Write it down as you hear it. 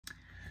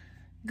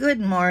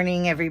Good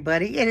morning,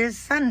 everybody. It is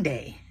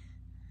Sunday,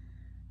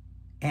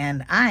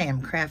 and I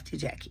am Crafty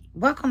Jackie.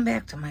 Welcome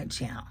back to my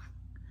channel.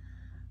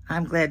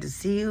 I'm glad to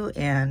see you,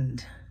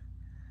 and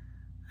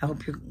I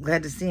hope you're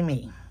glad to see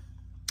me.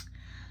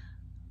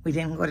 We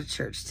didn't go to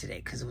church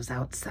today because it was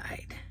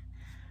outside.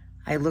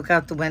 I look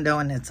out the window,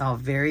 and it's all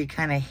very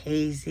kind of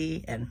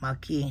hazy and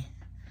mucky.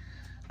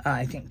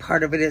 I think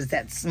part of it is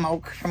that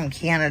smoke from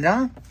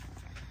Canada.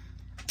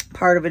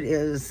 Part of it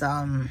is,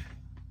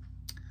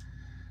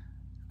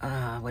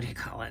 what do you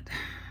call it?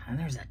 And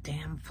there's that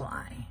damn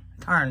fly,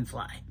 tarn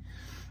fly.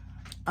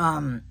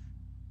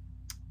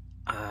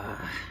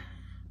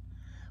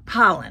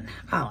 Pollen.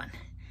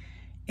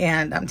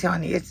 And I'm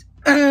telling you, it's,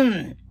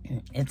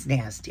 it's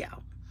nasty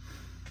out.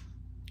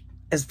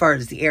 As far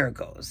as the air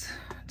goes,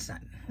 it's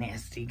not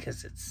nasty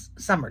because it's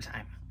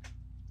summertime.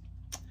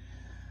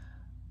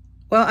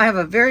 Well, I have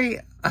a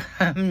very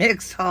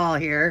mixed haul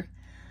here.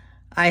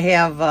 I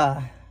have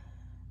a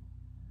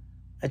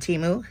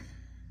TEMU.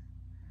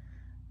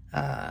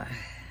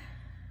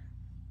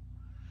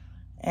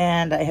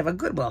 And I have a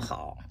Goodwill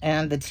haul.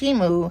 And the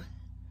TEMU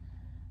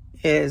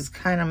is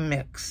kind of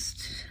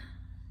mixed.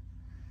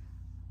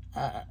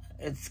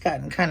 It's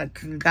gotten kind of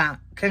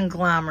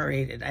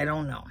conglomerated. I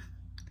don't know.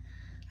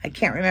 I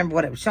can't remember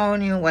what I've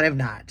shown you, what I've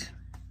not.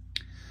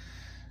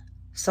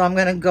 So I'm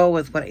going to go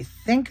with what I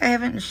think I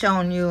haven't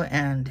shown you.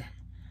 And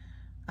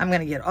I'm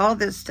going to get all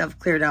this stuff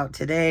cleared out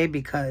today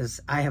because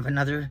I have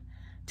another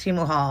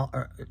TEMU haul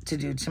to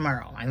do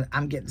tomorrow.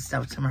 I'm getting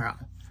stuff tomorrow.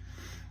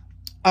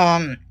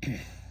 I'll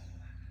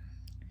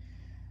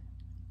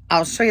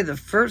show you the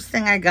first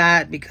thing I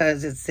got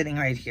because it's sitting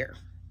right here.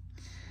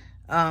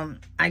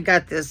 I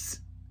got this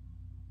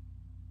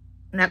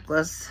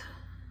necklace.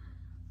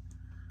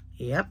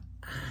 Yep.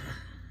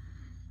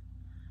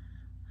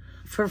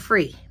 For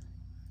free.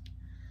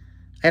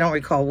 I don't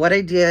recall what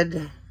I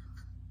did.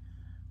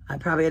 I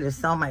probably had to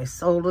sell my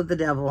soul to the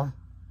devil.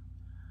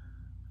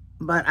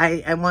 But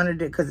I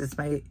wanted it because it's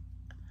my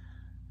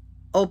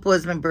opal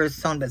is my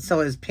birthstone, but so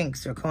is pink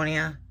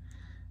zirconia.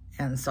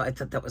 And so I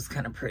thought that was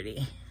kind of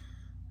pretty.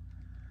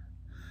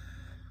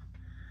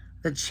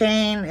 The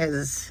chain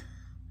is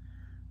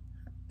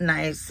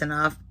nice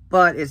enough,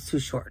 but it's too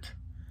short.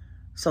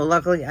 So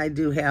luckily I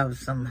do have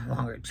some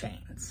longer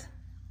chains.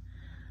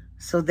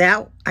 So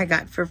that I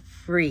got for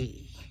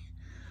free.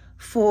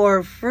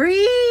 For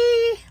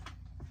free!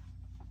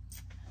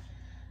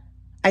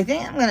 I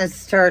think I'm going to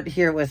start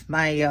here with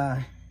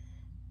my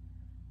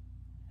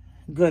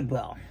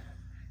Goodwill.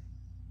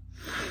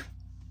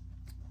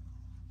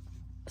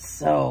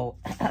 So,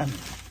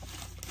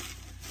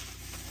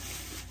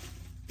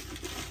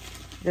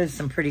 there's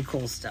some pretty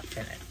cool stuff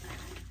in it.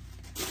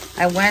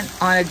 I went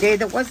on a day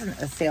that wasn't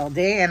a sale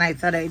day, and I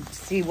thought I'd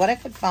see what I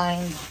could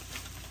find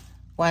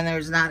when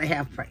there's not a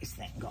half price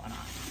thing going on.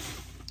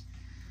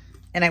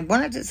 And I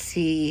wanted to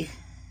see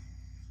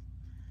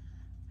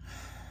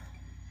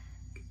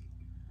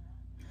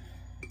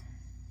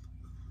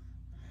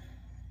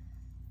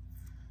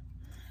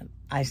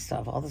I still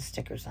have all the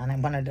stickers on. I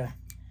wanted to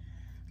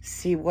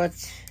see what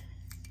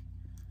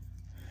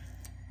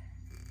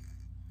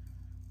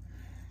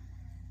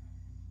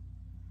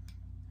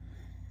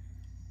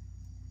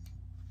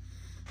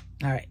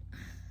all right.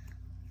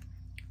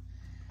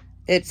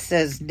 It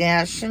says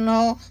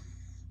National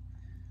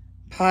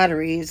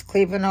Potteries,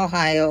 Cleveland,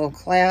 Ohio,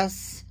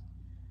 Class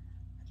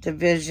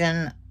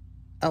Division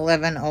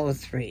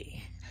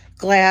 1103.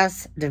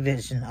 Glass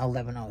Division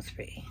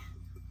 1103.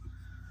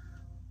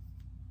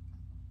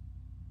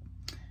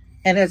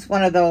 And it's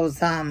one of those,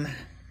 I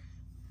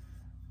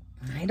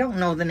don't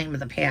know the name of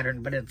the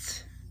pattern, but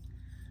it's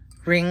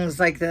rings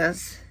like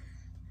this.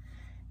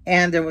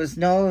 And there was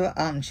no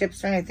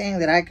chips or anything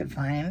that I could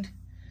find,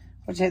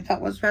 which I thought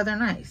was rather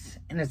nice.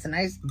 And it's a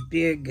nice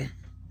big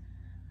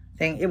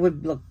thing. It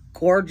would look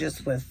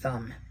gorgeous with,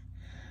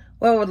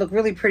 well, it would look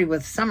really pretty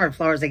with summer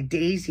flowers like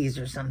daisies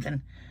or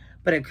something.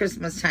 But at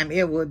Christmas time,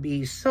 it would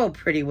be so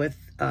pretty with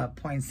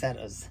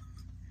poinsettias.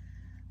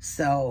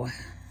 So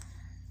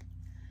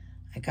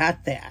I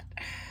got that.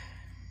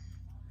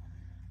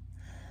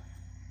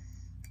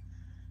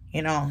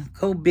 You know,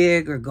 go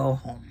big or go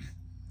home.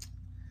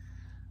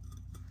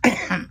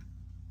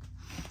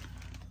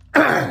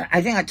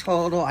 I think a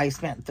total I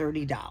spent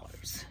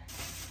 $30.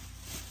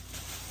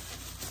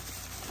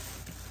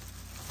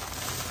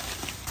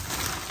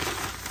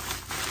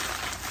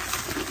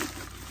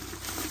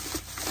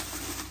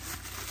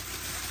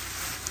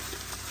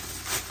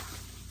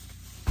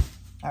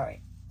 All right,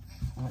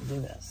 I'm gonna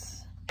do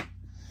this.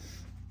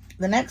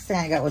 The next thing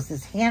I got was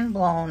this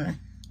hand-blown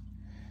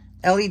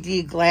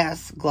LED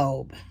glass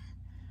globe.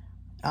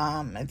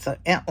 It's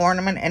an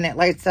ornament, and it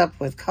lights up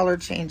with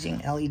color-changing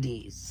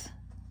LEDs.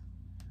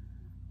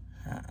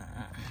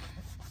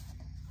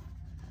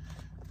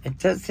 It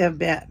does have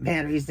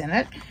batteries in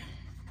it.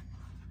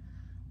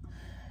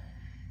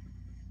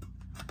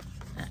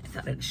 I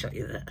thought I'd show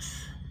you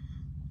this.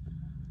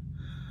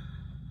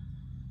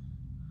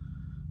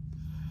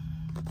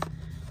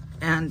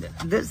 And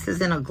this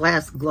is in a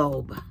glass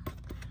globe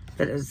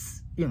that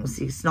is you can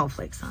see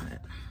snowflakes on it.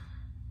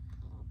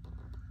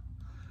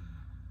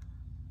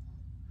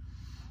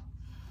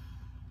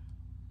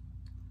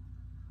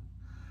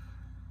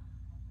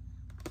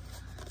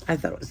 I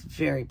thought it was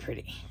very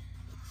pretty.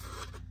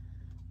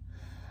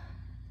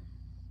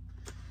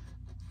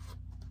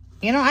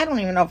 You know, I don't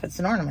even know if it's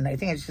an ornament. I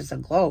think it's just a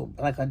globe,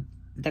 like a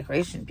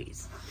decoration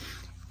piece.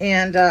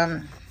 And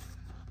I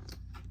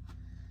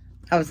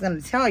was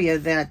going to tell you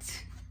that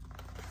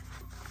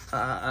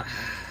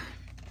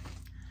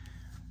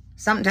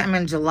sometime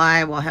in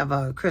July, we'll have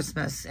a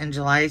Christmas in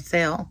July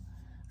sale.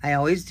 I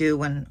always do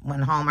when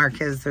Hallmark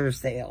has their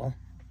sale.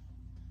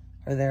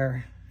 Or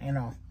their, you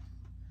know,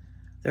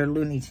 their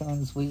Looney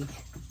Tunes week,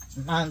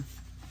 month.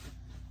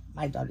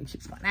 My daughter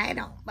keeps going, I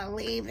don't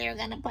believe they're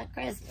going to put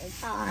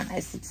Christmas on. I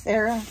said,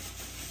 Sarah,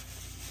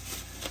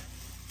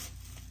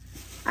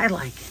 I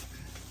like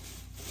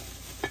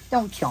it.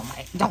 Don't kill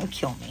me.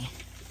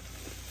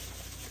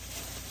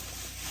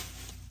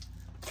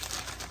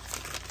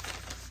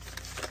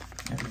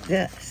 And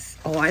this,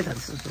 oh, I thought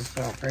this was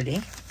so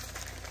pretty.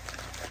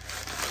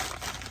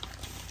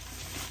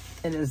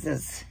 It is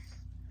this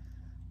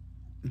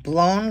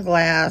blown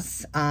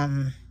glass,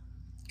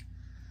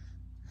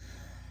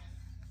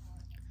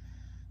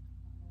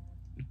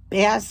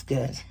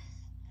 basket.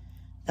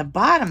 The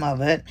bottom of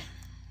it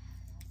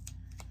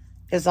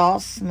is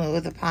all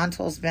smooth. The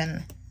ponto's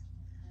been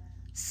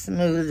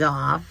smoothed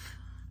off,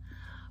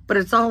 but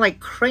it's all like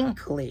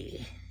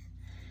crinkly.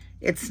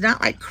 It's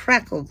not like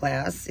crackle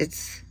glass.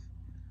 It's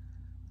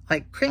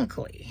like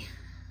crinkly.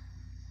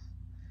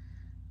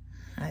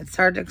 It's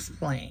hard to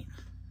explain,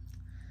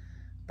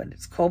 but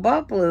it's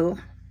cobalt blue,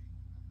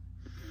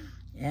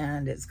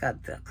 and it's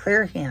got the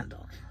clear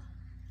handle.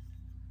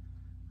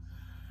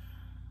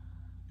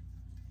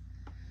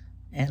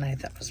 And I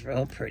thought it was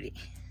real pretty.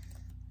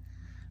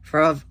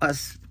 For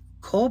us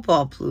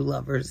cobalt blue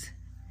lovers,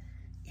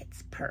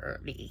 it's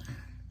pretty.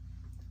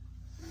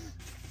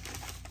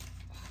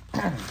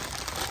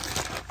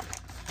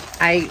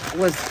 I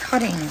was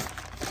cutting,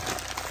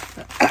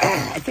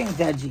 I think,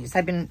 veggies.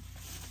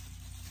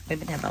 We've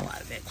been having a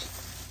lot of veggies.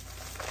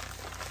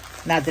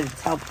 Not that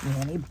it's helped me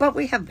any, but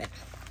we have been.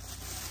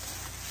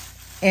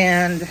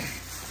 And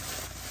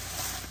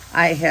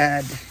I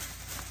had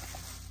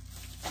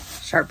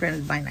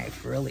sharpened my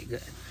knife really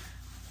good.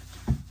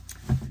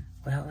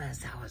 Well,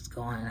 as I was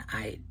going,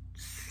 I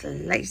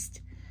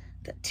sliced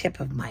the tip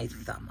of my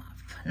thumb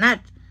off. Not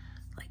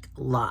like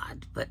a lot,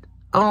 but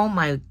oh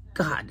my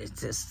God,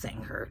 this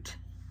thing hurt.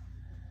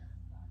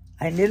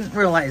 I didn't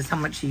realize how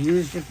much you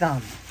used your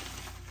thumb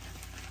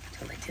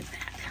until I did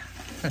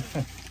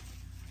that.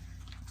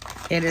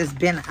 It has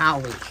been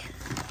owie.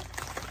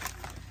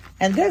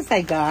 And this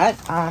I got,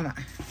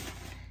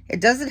 it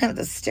doesn't have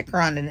the sticker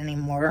on it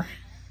anymore.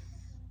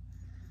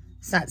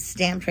 It's not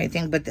stamped or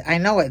anything, but I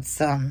know it's,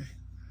 what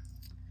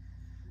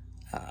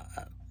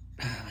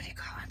do you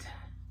call it?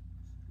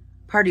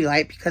 Party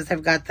light, because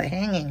I've got the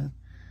hanging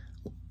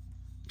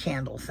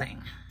candle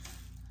thing.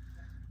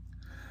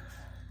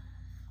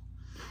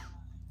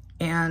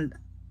 And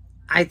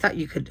I thought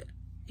you could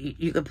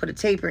put a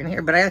taper in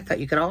here, but I thought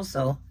you could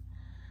also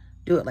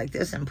do it like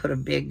this and put a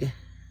big,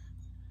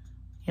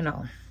 you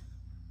know,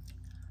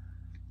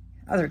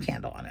 other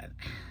candle on it.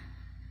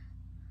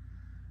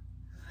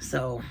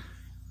 So,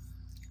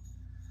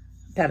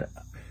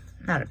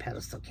 not a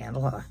pedestal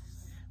candle, a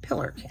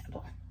pillar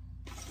candle.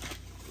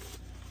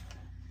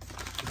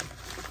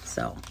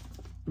 So,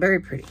 very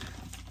pretty.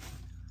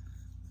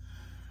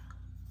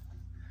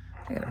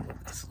 I gotta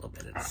move this a little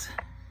bit.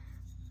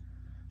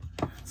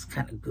 It's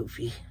kind of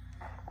goofy.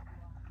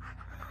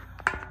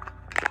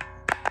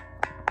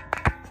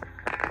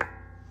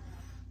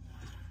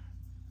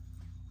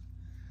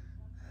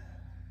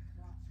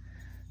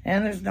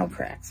 And there's no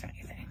cracks or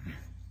anything.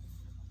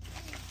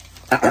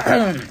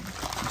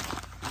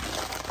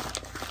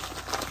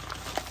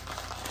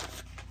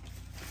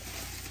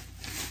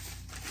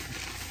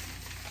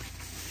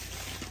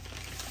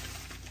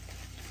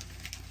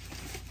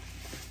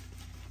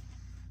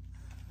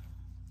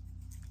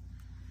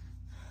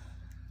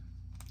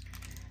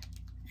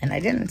 And I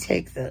didn't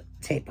take the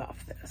tape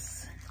off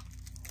this,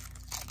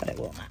 but I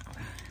will now.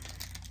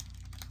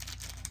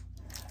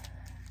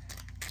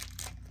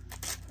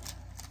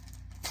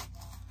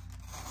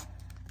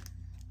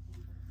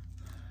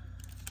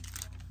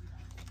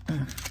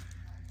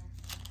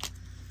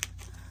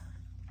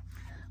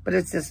 But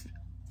it's this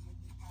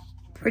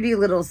pretty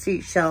little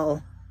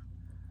seashell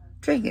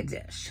drinking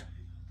dish.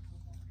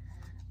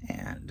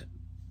 And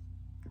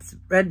it's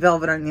red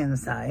velvet on the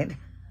inside.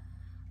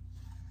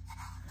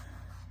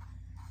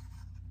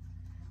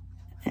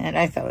 And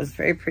I thought it was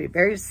very pretty,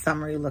 very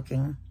summery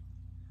looking.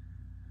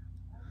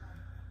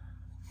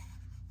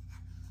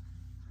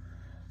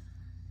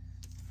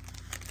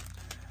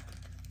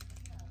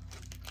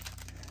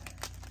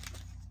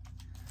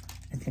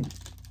 I think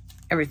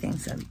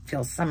everything's gonna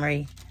feel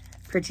summery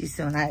pretty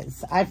soon.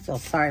 I feel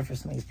sorry for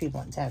some of these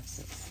people in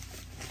Texas.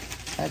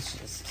 That's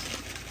just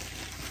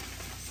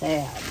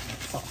sad.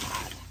 It's so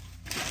hot.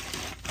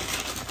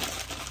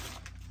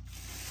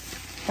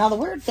 Now, the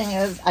weird thing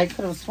is, I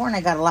could have sworn I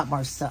got a lot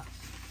more stuff.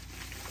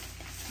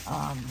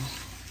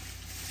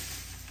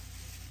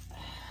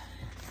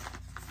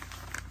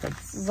 But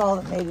this is all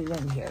that made it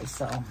in here,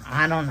 so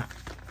I don't know.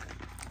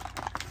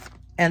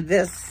 And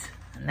this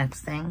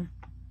next thing,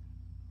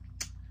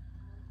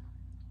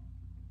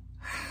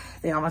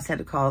 they almost had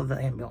to call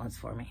the ambulance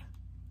for me.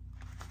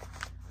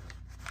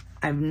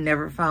 I've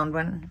never found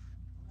one,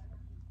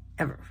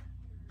 ever.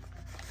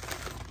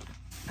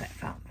 I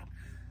found one.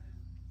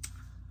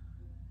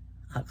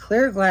 A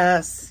clear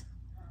glass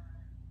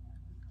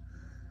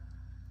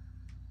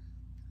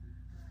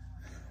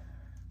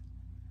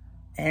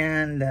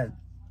and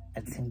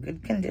it's in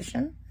good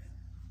condition.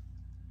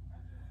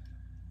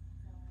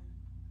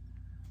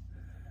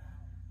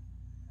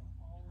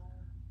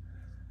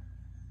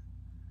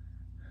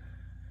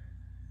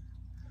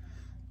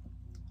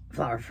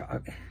 Flower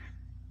frog.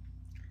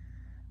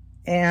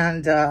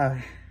 And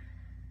it's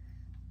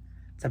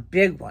a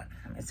big one.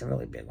 I mean, it's a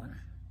really big one.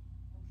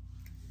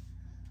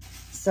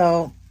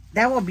 So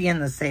that will be in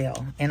the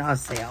sale, in a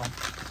sale.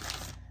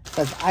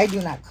 Because I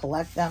do not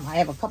collect them. I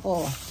have a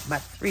couple,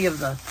 about 3 of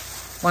the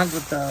ones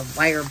with the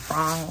wire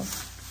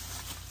prongs.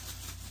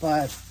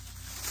 But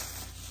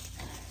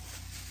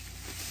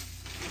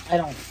I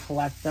don't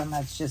collect them.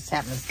 That just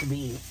happens to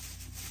be,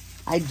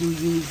 I do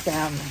use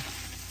them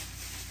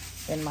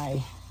in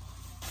my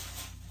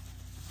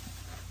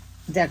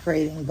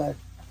decorating, but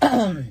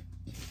oh,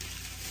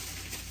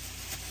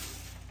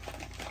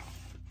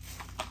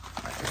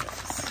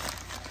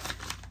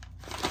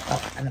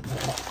 I don't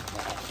put it up.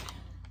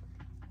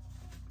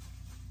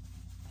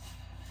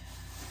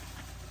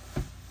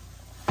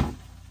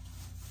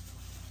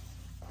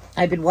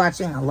 I've been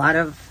watching a lot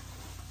of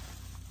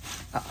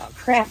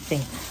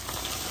crafting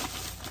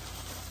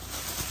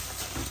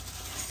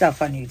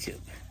stuff on YouTube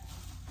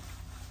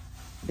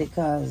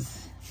because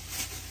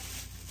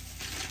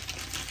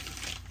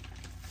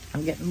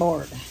I'm getting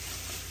bored.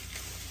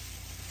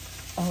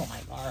 Oh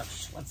my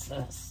gosh, what's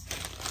this?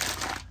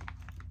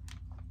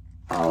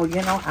 Oh,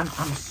 you know,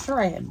 I'm sure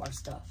I had more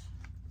stuff.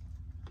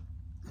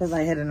 Because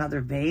I had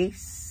another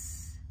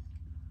vase.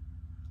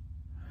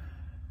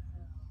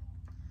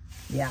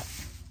 Yeah.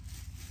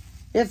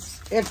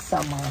 It's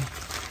somewhere.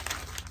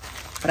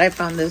 But I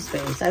found this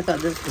vase. I thought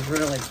this was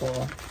really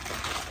cool.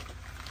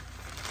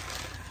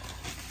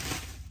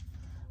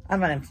 I'm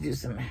gonna have to do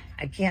some,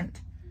 I can't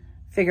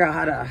figure out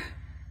how to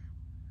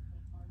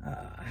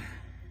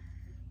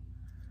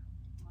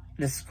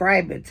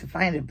describe it to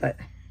find it, but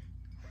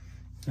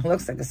it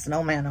looks like a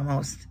snowman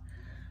almost.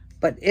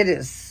 But it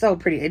is so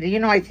pretty. And, you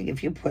know, I think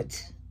if you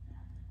put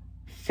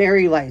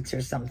fairy lights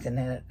or something in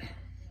it,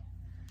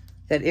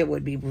 that it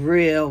would be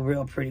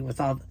real pretty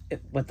with all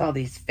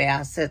these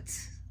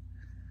facets.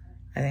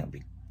 I think it would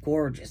be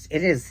gorgeous.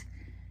 It is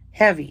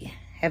heavy.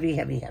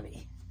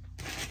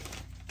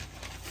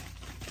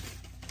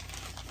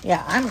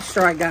 Yeah, I'm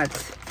sure I got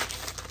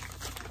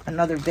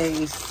another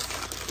vase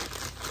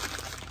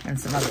and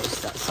some other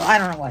stuff. So I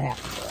don't know what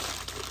happened to it.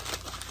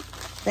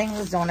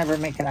 Things don't ever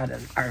make it out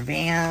of our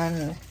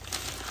van.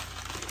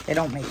 They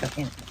don't make it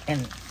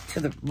in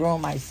to the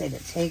room I say to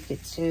take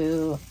it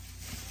to.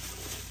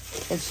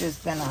 It's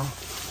just been a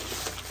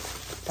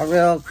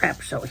real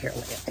crap show here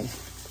lately.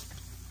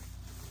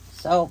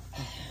 So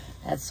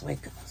that's the way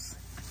it goes.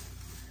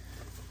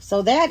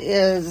 So that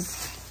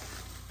is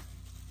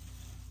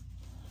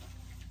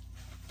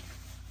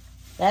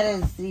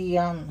the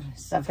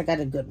stuff I got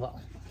at Goodwill,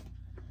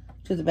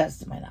 to the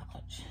best of my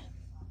knowledge.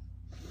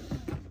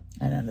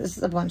 And then this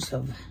is a bunch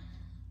of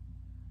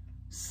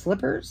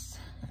slippers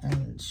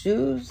and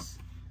shoes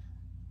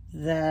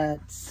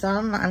that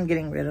some I'm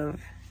getting rid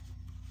of.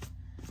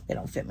 They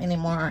don't fit me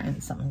anymore,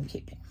 and some I'm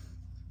keeping.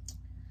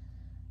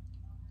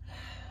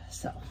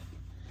 So,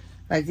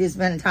 like these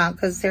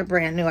Minnetonkas, they're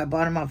brand new. I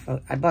bought them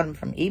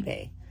from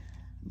eBay,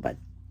 but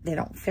they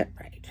don't fit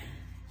right.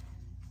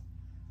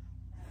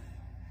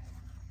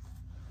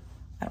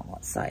 I don't know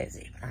what size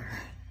even are.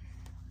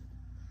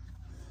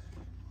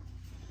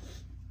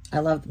 I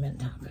love the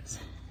Minnetonkas.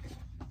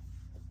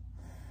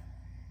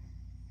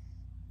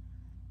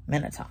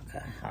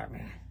 Minnetonka, however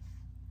you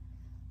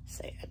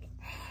say it.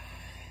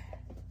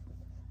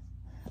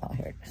 Oh,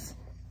 here it is.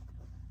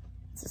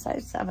 It's a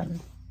size 7.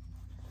 I'm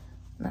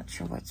not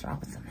sure what's wrong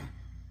with them.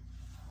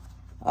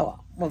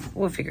 Oh, well,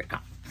 we'll figure it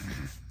out.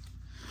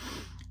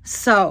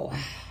 So,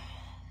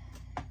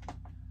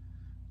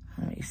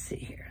 let me see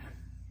here.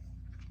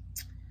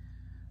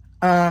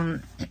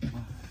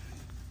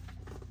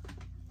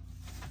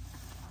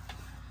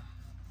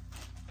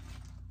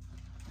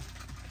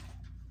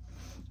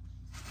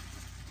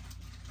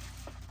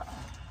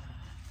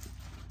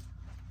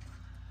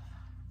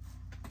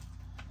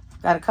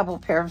 Got a couple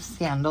pair of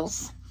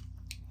sandals.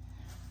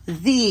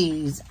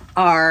 These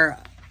are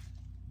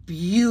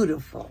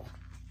beautiful.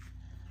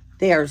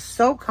 They are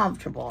so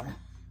comfortable.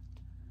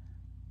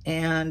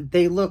 And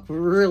they look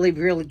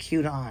really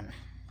cute on.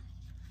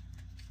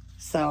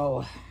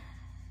 So,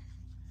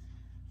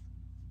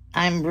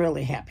 I'm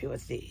really happy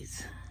with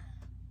these.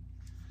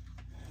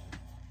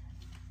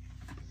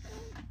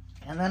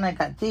 And then I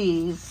got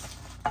these.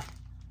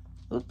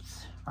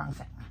 Oops, wrong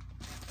thing.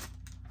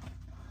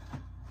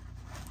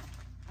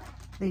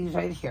 These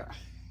right here.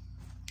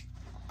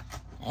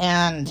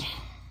 And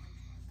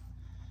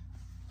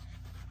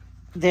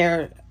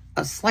they're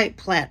a slight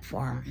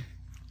platform.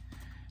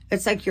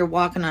 It's like you're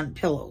walking on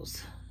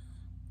pillows.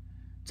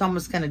 It's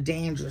almost kind of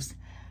dangerous.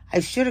 I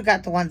should have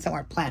got the ones that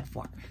weren't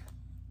platform.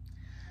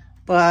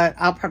 But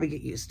I'll probably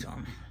get used to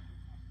them.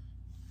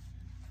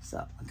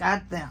 So, I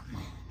got them.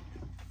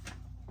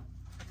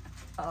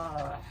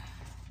 I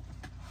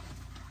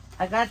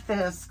got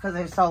this because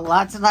I saw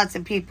lots and lots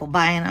of people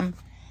buying them.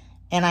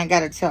 And I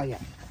got to tell you,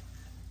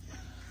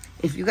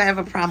 if you have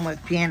a problem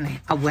with being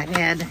a wet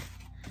head,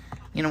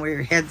 you know, where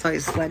your head's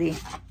always sweaty,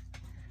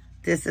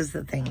 this is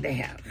the thing to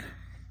have.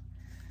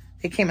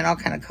 They came in all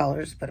kind of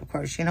colors, but of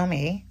course, you know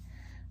me.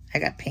 I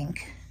got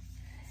pink.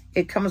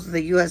 It comes with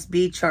a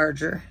USB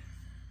charger.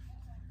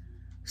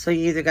 So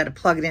you either got to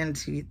plug it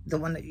into the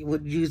one that you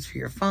would use for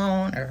your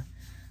phone or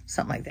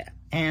something like that.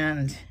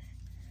 And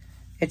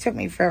it took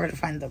me forever to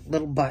find the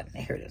little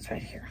button. Here it is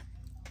right here.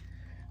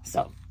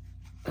 So,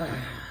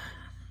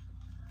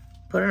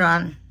 put it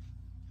on.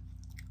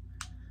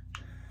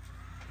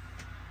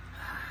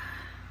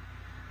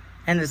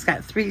 And it's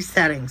got 3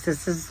 settings.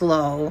 This is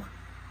low.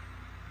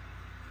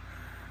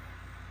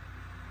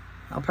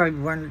 I'll probably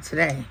be wearing it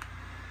today.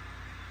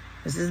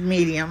 This is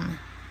medium.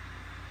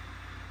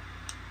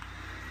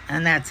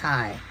 And that's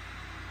high.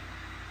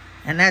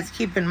 And that's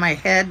keeping my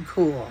head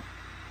cool.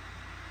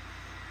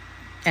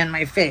 And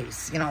my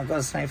face. You know, it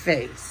goes to my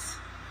face.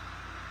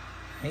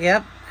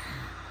 Yep.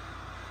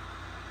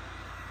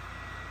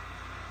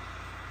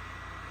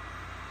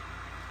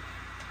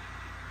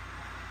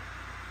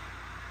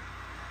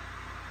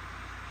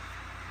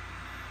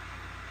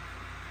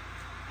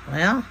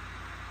 Well,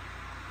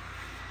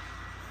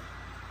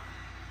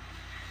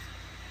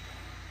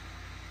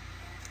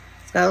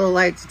 it's got a little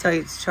light to tell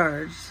you it's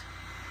charged.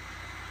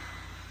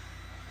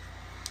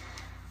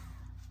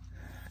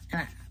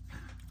 And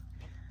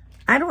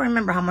I don't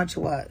remember how much it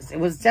was. It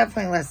was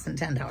definitely less than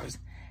 $10.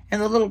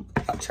 And the little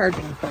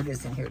charging cord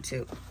is in here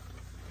too.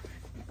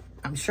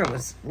 I'm sure it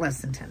was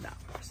less than $10.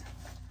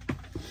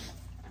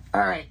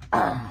 All right.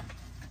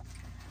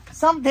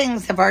 Some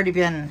things have already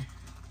been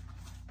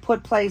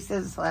put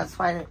places, so that's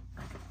why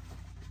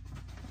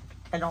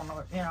I don't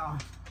know, you know,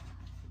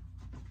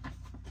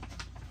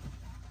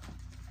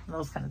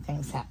 those kind of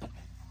things happen.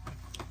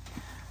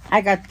 I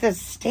got this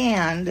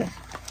stand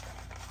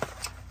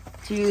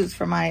to use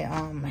for my,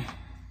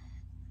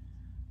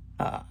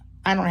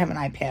 I don't have an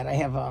iPad. I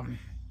have a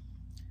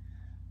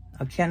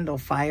Kindle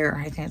Fire,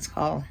 I think it's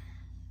called.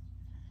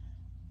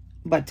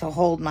 But to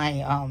hold my,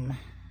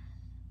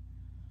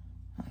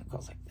 it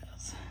goes like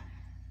this.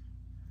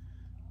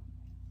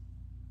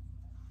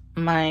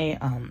 My,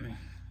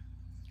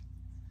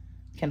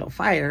 Kindle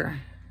Fire.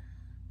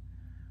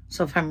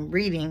 So if I'm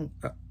reading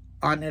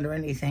on it or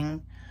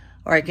anything,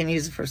 or I can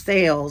use it for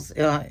sales,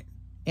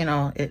 you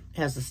know, it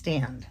has a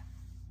stand.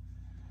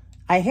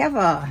 I have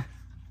a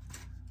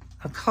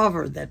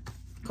cover that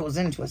goes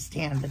into a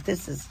stand, but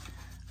this is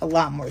a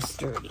lot more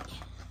sturdy.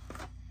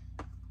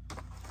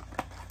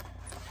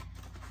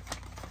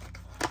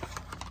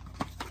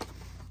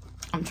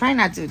 I'm trying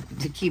not to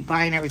keep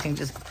buying everything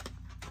just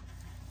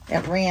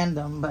at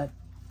random, but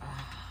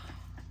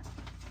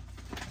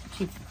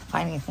keep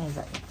finding things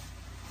that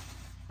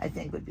I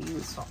think would be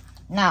useful.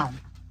 Now,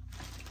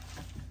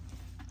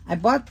 I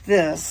bought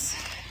this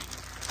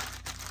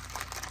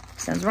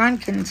since Ron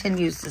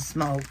continues to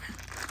smoke,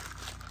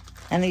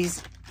 and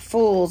these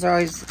fools are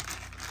always,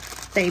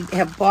 they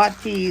have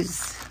bought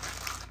these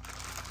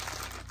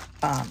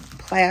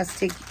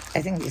plastic,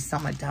 I think they sell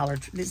them at Dollar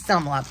Tree. They sell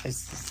them a lot of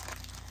places,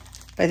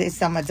 but they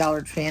sell them at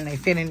Dollar Tree, and they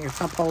fit in your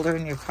cup holder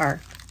in your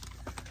car.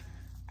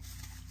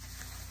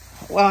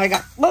 Well, I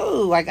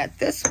got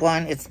this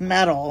one. It's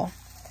metal.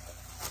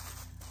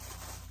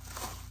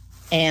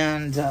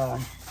 And I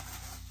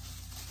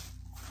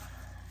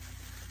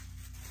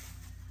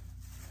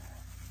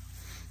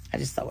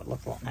just thought it would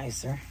look a little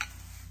nicer.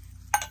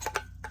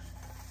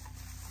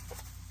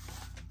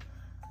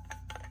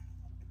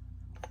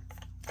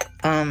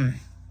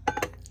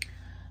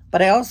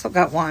 But I also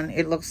got one.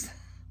 It looks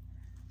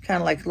kind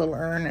of like a little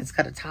urn. It's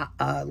got a top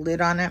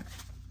lid on it.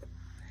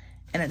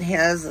 And it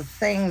has a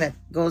thing that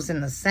goes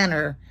in the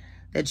center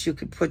that you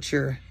could put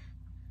your,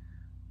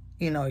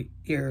 you know,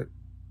 your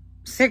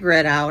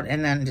cigarette out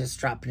and then just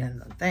drop it in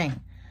the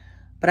thing.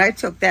 But I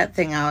took that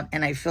thing out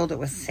and I filled it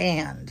with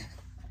sand.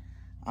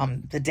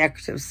 The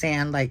decorative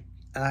sand, like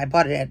I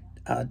bought it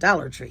at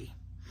Dollar Tree.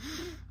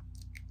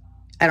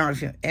 I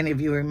don't know if any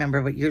of you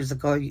remember, but years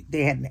ago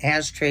they had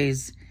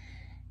ashtrays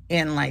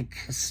in like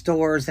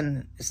stores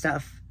and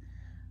stuff.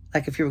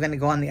 Like if you were going to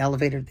go on the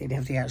elevator, they'd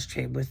have the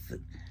ashtray with the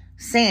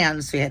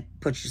sand, so you had to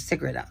put your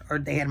cigarette out, or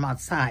they had them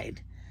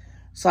outside.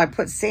 So I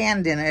put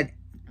sand in it,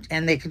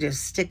 and they could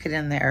just stick it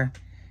in there,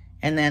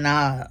 and then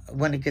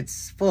when it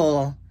gets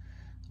full,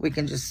 we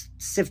can just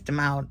sift them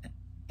out,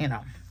 you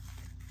know.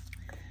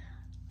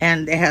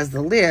 And it has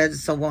the lid,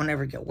 so it won't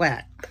ever get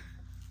wet.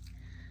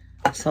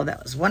 So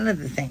that was one of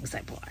the things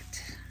I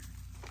bought.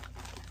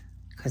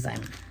 Because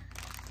I'm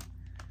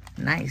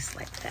nice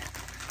like that.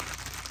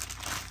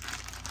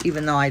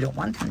 Even though I don't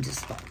want him to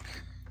smoke.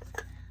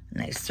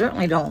 And I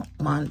certainly don't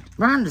want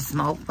Ron to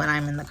smoke when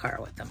I'm in the car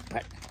with him.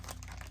 But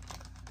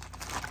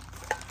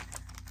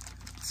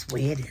that's the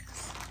way it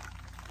is.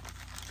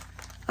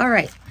 All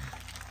right.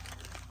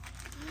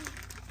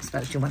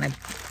 Especially when I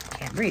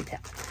can't breathe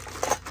that.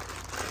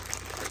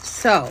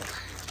 So,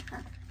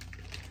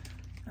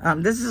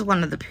 this is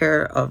one of the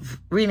pair of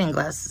reading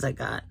glasses I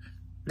got.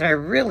 They're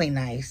really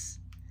nice.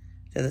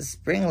 They're the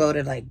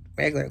spring-loaded like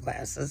regular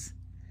glasses.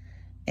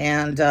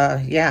 And,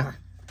 yeah,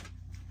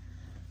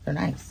 they're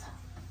nice.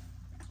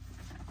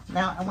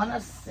 Now, I want to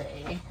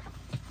say,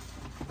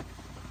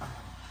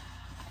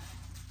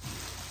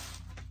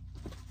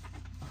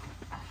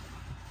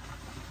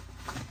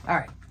 all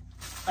right,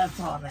 that's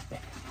all in that bag.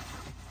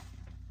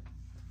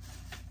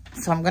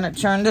 So I'm going to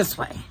turn this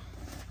way.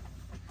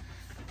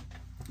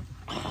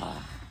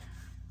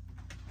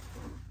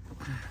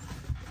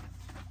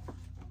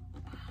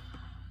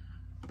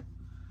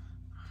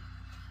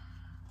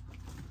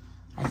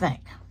 I think.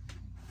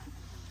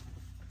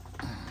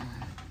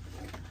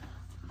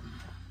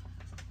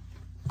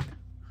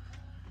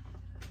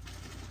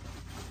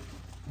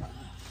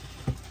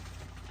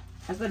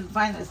 I couldn't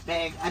find this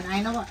bag, and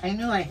I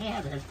knew I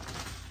had it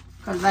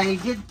because I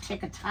did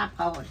take a top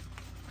out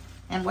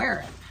and wear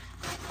it.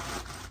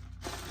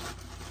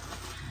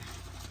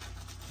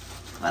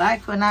 But I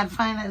could not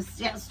find this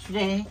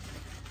yesterday.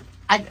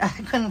 I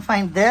couldn't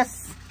find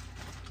this,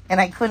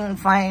 and I couldn't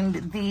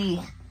find the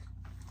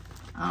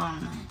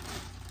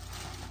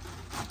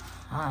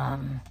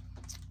I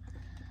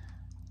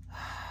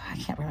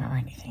can't remember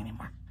anything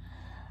anymore.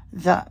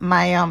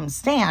 My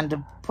stand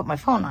to put my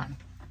phone on.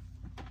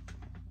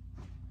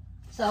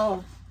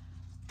 So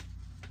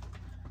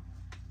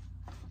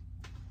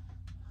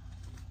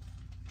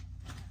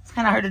it's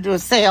kind of hard to do a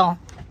sale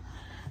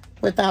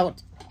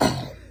without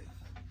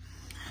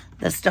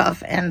the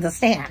stuff and the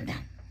stand,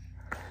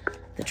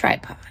 the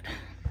tripod.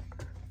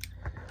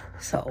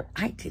 So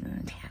I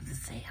didn't have the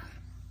sale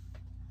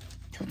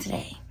till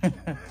today.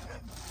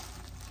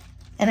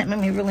 And it made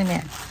me really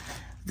mad.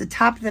 The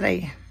top that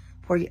I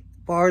wore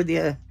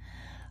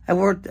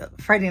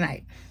Friday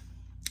night.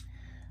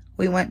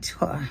 We went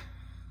to a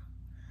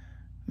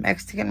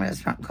Mexican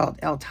restaurant called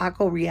El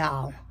Taco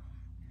Real.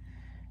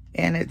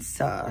 And it's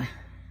from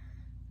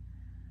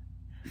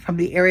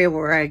the area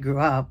where I grew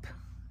up.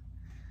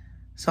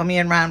 So me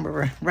and Ron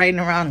were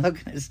riding around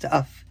looking at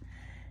stuff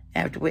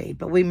after we ate.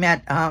 But we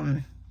met,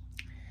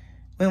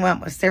 we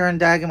went with Sarah and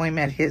Doug, and we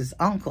met his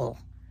uncle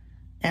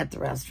at the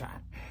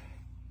restaurant.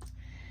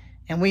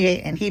 And we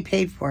ate, and he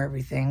paid for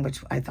everything,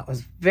 which I thought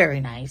was very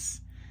nice.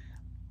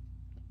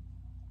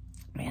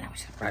 Man, I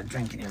wish I brought a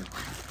drink in here.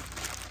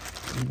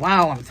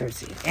 Wow, I'm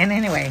thirsty. And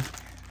anyway,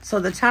 so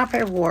the top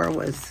I wore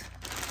was,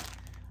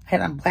 I had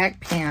on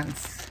black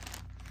pants,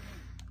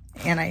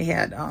 and I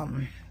had,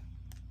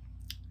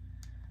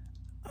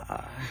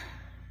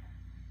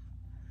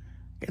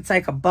 it's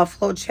like a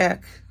buffalo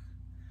check,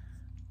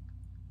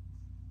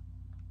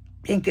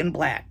 pink and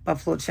black,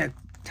 buffalo check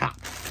top.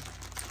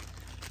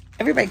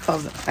 Everybody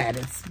calls it plaid.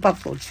 It's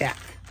buffalo check.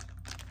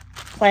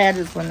 Plaid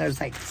is when there's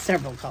like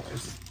several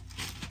colors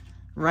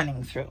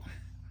running through.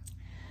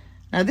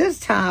 Now this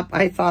top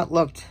I thought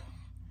looked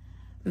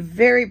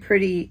very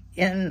pretty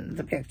in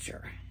the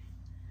picture,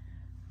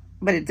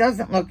 but it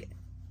doesn't look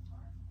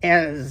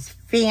as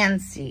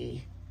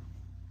fancy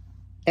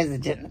as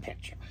it did in the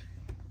picture.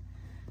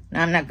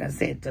 Now I'm not going to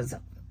say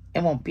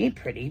it won't be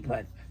pretty,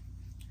 but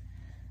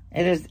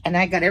it is. And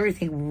I got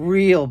everything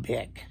real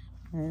big,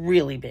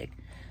 really big,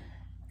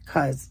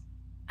 because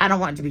I don't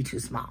want it to be too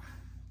small.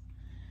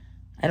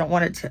 I don't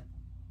want it to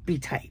be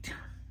tight.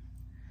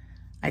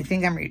 I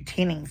think I'm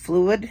retaining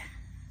fluid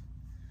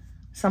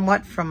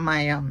somewhat from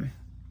my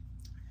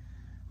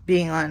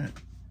being on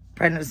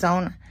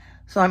prednisone.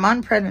 So I'm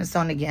on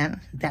prednisone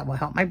again. That will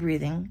help my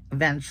breathing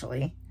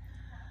eventually.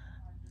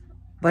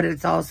 But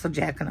it's also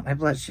jacking up my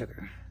blood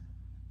sugar.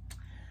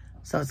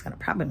 So it's going to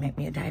probably make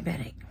me a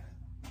diabetic.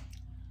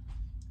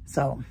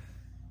 So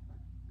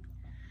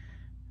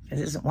if it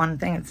isn't one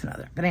thing, it's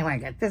another. But anyway, I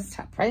got this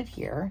top right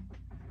here.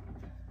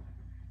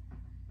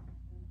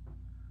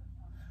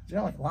 It's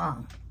really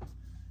long.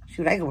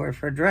 Shoot, I could wear it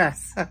for a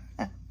dress.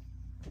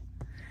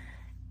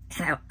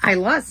 And I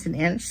lost an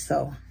inch,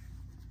 so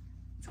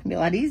it's going to be a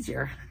lot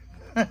easier.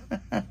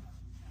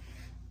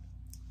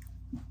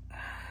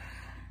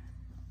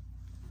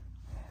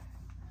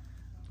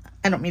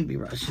 I don't mean to be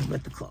rushing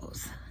with the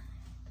clothes.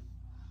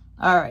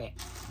 All right.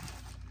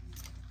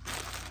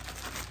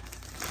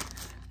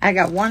 I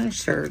got one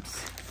shirt.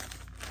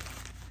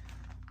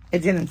 It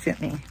didn't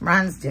fit me.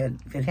 Ron's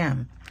did fit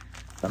him,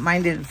 but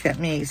mine didn't fit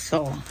me,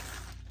 so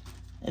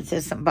it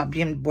says something about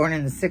being born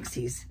in the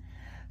 60s.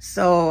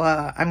 So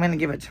I'm going to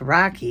give it to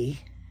Rocky.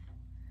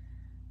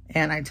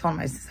 And I told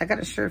him, I says, I got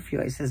a shirt for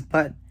you. I says,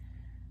 but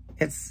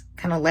it's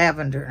kind of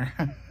lavender.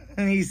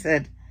 And he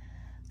said,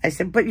 I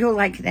said, but you'll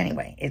like it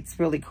anyway. It's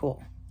really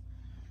cool.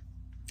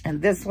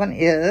 And this one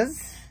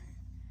is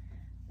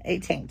a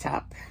tank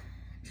top.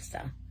 Just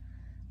a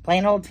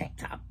plain old tank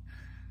top.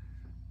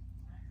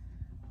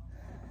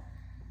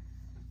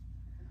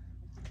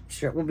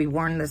 Sure, it will be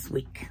worn this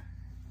week.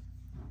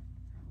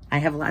 I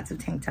have lots of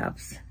tank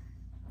tops,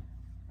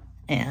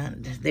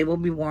 and they will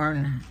be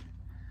worn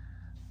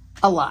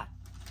a lot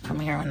from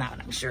here on out,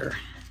 I'm sure.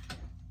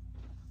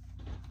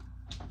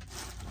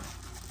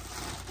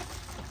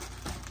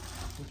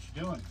 What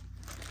you doing?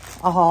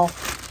 A haul.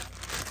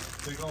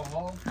 Big old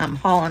haul? I'm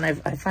hauling. I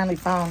finally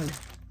found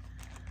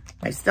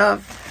my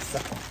stuff. So.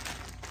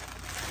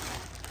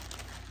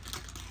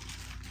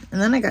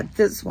 And then I got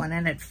this one,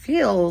 and it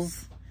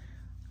feels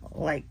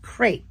like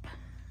crepe.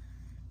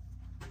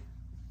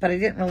 But I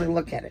didn't really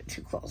look at it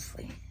too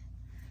closely.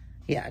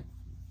 Yeah.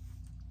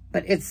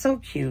 But it's so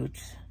cute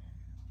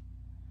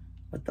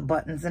with the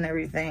buttons and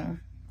everything.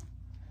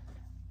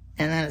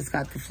 And then it's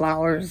got the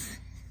flowers.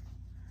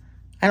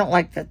 I don't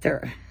like that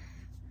they're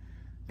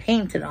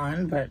painted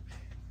on, but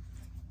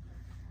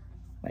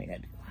what are you gonna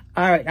do?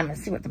 All right, I'm gonna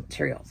see what the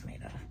material is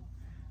made of.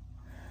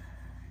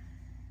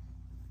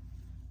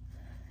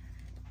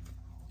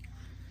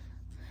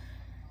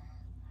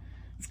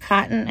 It's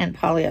cotton and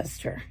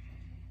polyester.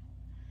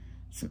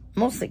 It's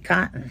mostly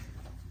cotton.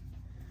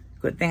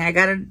 Good thing I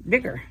got it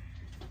bigger,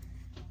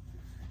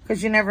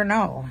 because you never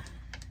know.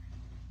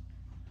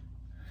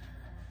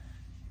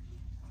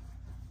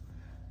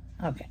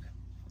 Okay.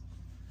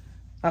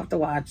 I'll have to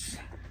watch.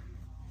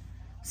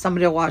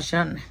 Somebody will wash it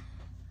on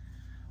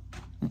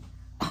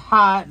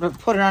hot, but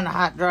put it on a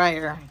hot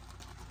dryer.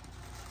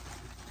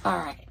 All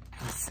right.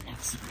 What's the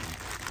next one?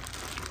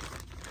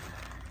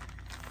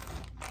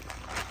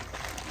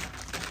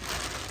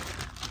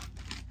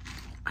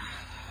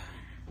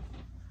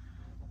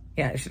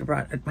 Yeah, I should have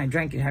brought my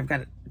drinking. I've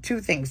got 2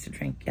 things to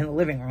drink in the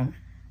living room.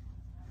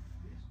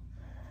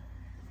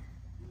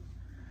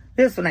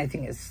 This one I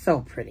think is so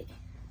pretty.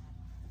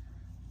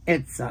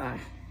 It's, I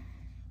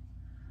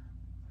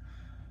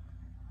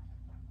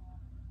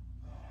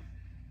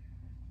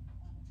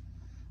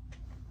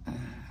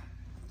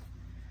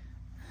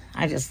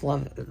just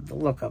love the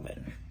look of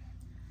it.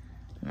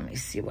 Let me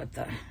see what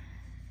the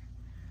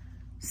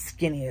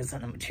skinny is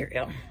on the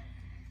material.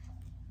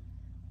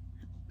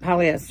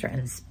 Polyester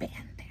and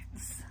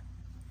spandex.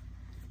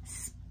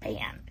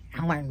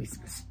 I learned me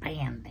some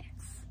spandex.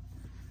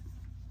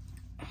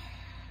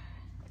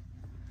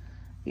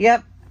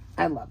 Yep,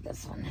 I love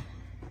this one.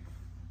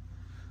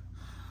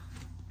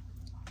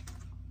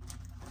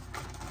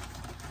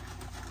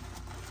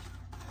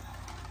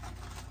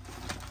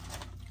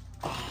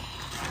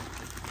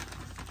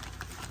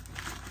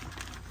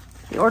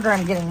 The order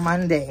I'm getting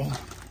Monday,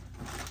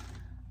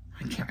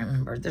 I can't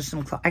remember. There's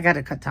some clothes. I got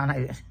to cut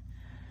down.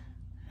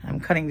 I'm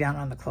cutting down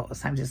on the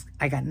clothes.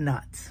 I got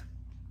nuts.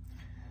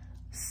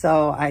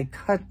 So I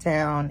cut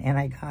down, and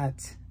I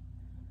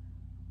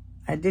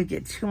did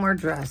get 2 more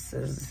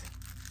dresses.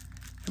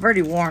 I've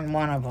already worn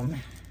one of them.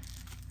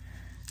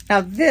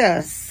 Now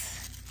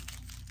this,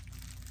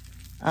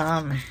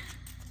 I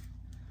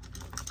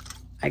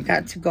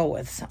got to go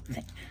with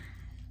something.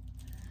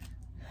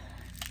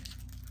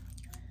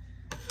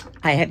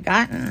 I had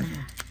gotten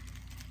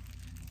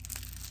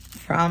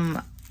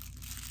from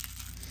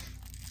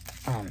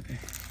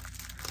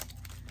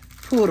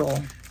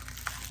Poodle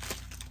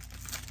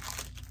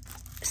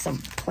some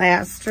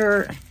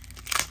plaster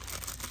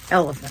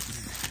elephants.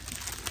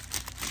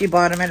 She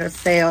bought them at a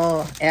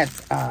sale at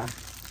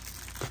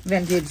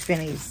Vintage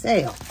Finny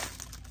sale.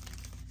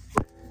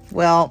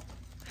 Well,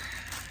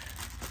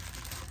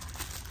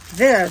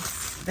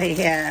 this they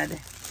had,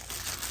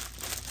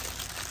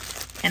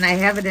 and I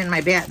have it in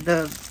my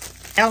the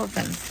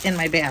elephants in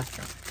my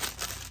bathroom.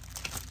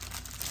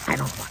 I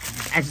don't know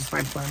what I just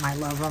wiped them. I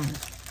love them.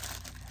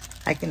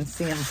 I can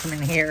see them from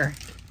in here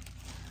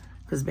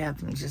because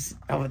bathroom's just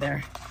over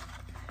there.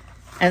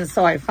 And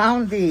so I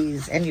found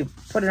these, and you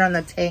put it on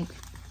the tank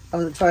of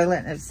the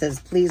toilet, and it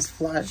says, please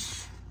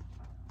flush.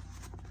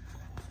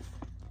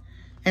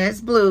 And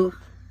it's blue,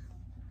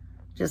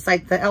 just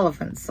like the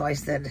elephants. So I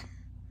said,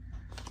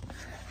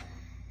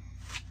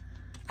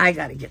 I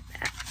got to get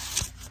that.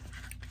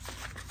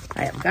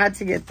 I have got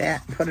to get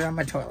that and put it on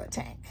my toilet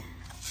tank.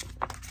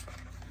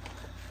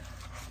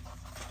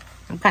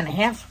 I'm kind of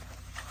half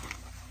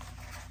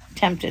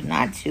tempted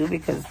not to,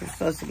 because we're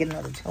supposed to get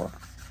another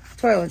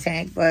toilet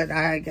tank, but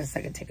I guess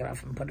I could take it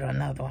off and put it on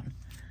another one.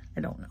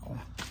 I don't know.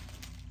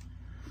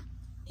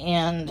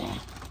 And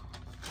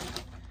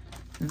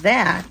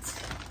that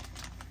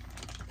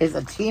is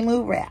a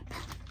TEMU wrap.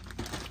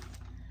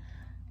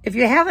 If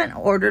you haven't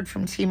ordered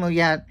from TEMU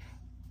yet,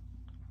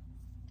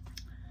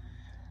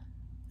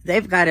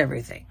 they've got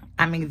everything.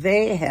 I mean,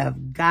 they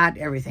have got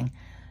everything.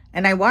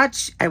 And I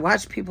watch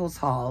people's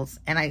hauls,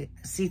 and I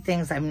see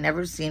things I've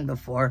never seen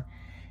before,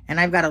 and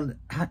I've got to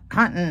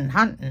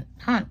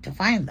hunt to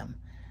find them.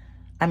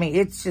 I mean,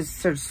 it's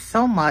just, there's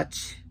so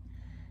much,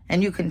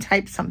 and you can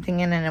type something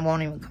in and it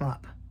won't even come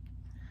up.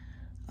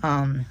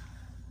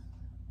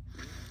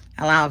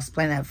 I'll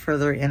explain that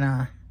further in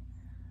a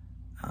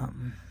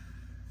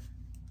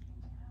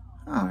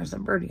Oh, there's a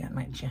birdie on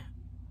my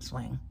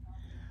swing.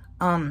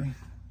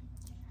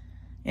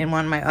 In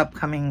one of my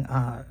upcoming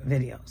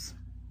videos.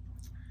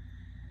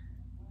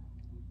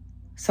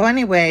 So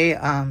anyway,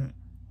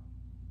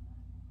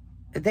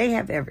 they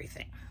have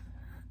everything.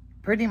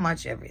 Pretty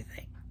much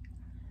everything.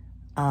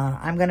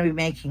 I'm going to be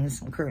making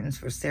some curtains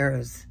for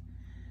Sarah's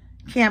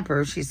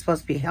camper. She's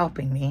supposed to be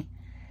helping me.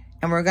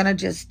 And we're going to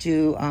just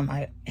do,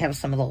 I have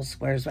some of those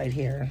squares right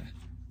here.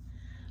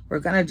 We're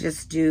going to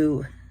just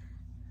do,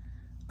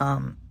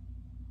 you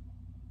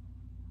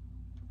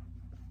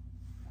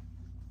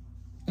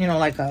know,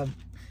 like a,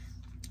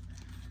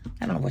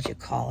 I don't know what you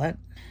call it.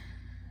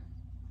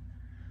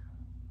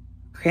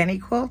 Granny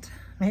quilt,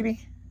 maybe?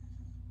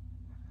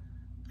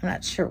 I'm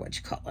not sure what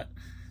you call it.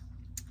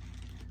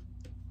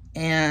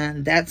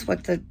 And that's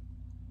what the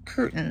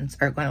curtains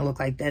are going to look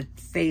like, that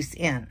face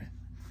in.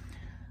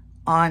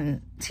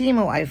 On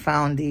TEMU, I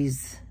found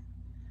these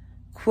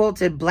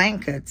quilted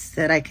blankets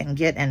that I can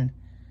get and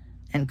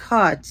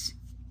cut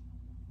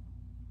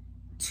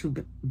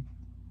to,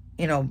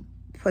 you know,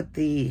 put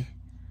the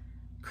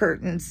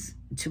curtains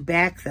to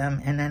back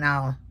them, and then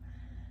I'll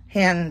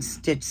hand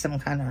stitch some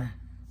kind of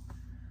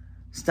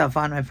stuff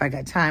on them if I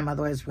got time.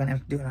 Otherwise, we're gonna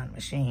have to do it on a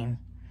machine.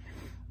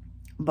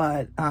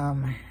 But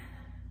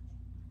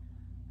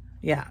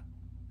yeah,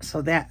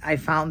 so that I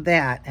found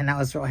that, and I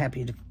was real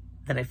happy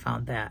that I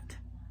found that.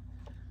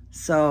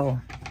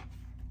 So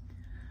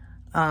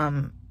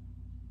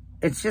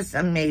it's just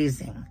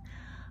amazing.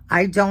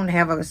 I don't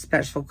have a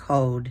special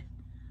code,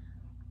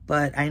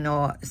 but I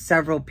know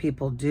several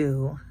people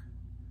do.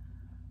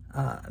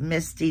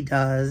 Misty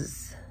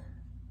does.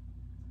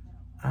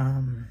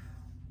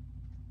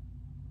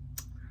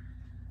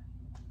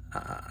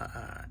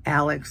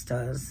 Alex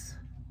does.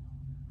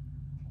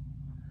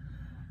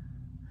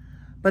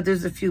 But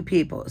there's a few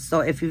people. So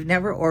if you've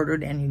never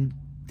ordered and you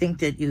think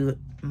that you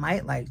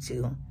might like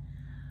to,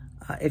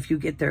 if you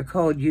get their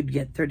code, you'd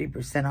get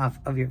 30% off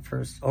of your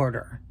first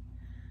order.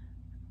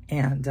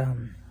 And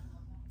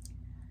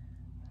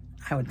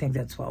I would think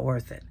that's well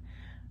worth it.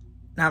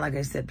 Now, like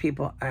I said,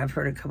 I've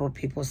heard a couple of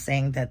people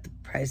saying that the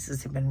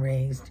prices have been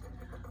raised.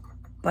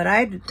 But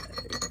I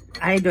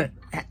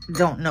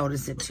don't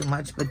notice it too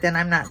much. But then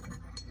I'm not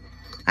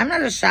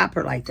a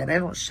shopper like that. I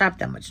don't shop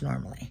that much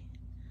normally.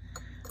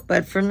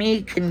 But for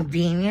me,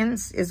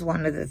 convenience is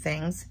one of the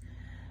things,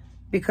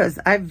 because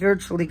I've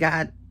virtually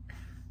got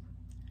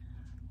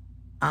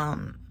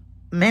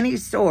many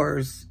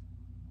stores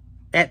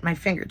at my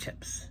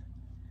fingertips.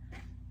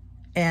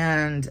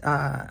 And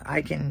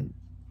I can,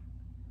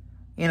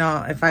 you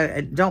know, if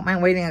I don't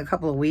mind waiting a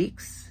couple of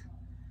weeks,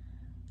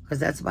 because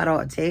that's about all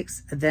it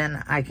takes,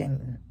 then I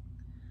can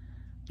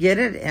get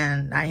it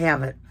and I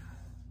have it.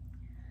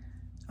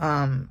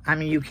 I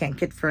mean, you can't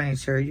get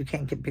furniture, you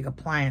can't get big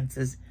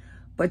appliances,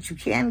 but you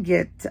can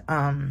get,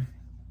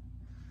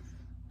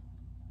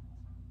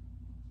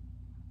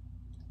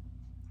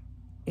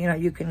 you know,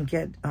 you can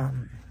get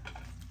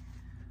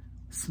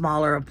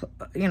smaller,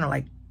 you know,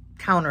 like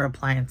counter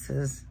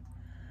appliances.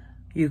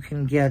 You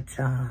can get,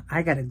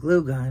 I got a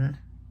glue gun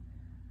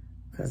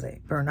because I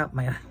burned up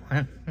my other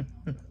one.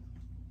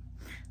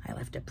 I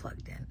left it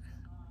plugged in.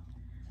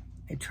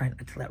 I try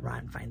not to let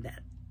Ron find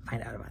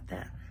out about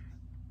that.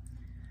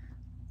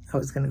 I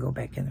was going to go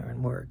back in there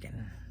and work,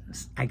 and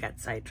I got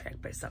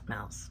sidetracked by something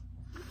else.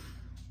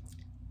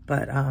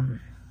 But,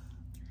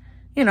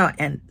 you know,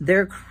 and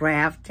they're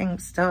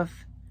crafting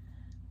stuff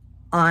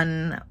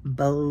unbelievable.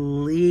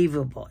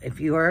 If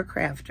you are a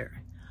crafter,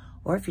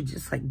 or if you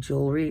just like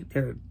jewelry,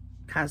 their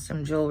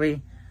costume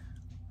jewelry,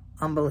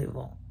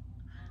 unbelievable.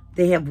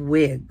 They have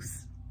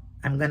wigs.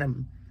 I'm going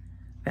to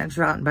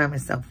venture out and buy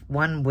myself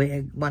one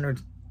wig, or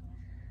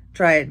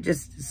try it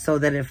just so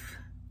that if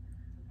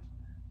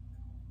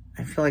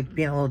I feel like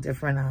being a little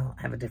different, I'll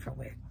have a different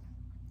wig.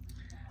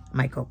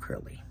 Might go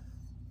curly.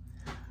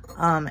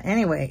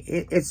 Anyway,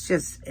 it's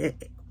just,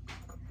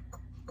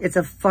 it's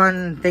a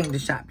fun thing to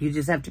shop. You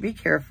just have to be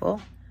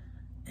careful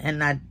and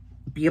not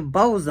be a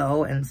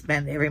bozo and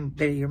spend every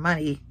bit of your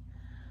money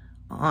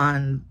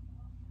on,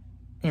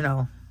 you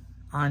know,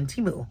 on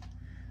TEMU.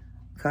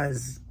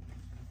 Because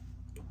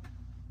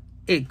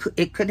it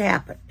could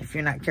happen if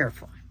you're not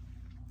careful.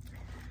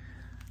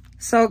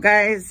 So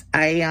guys,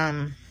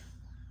 I'm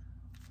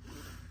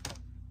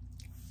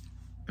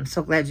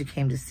so glad you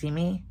came to see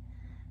me,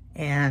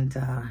 and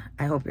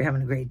I hope you're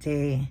having a great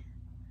day.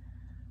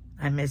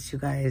 I miss you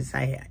guys.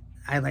 I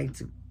like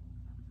to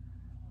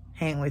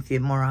hang with you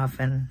more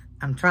often.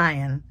 I'm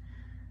trying.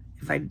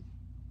 If I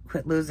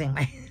quit losing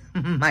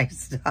my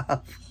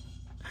stuff,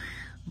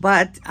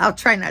 but I'll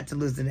try not to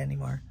lose it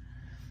anymore.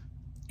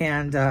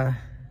 And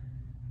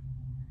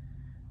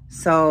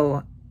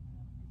so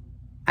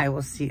I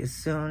will see you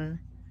soon.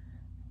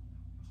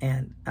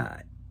 And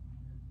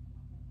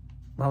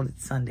well,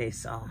 it's Sunday,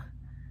 so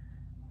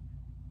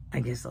I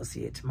guess I'll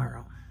see you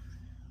tomorrow.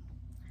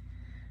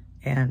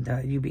 And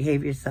you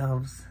behave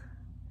yourselves.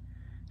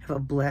 Have a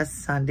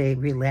blessed Sunday.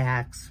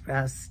 Relax,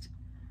 rest.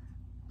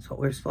 That's what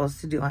we're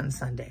supposed to do on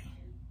Sunday.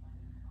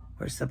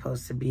 We're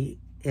supposed to be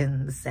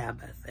in the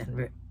Sabbath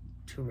and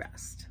to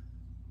rest.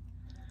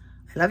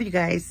 I love you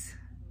guys.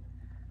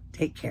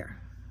 Take care.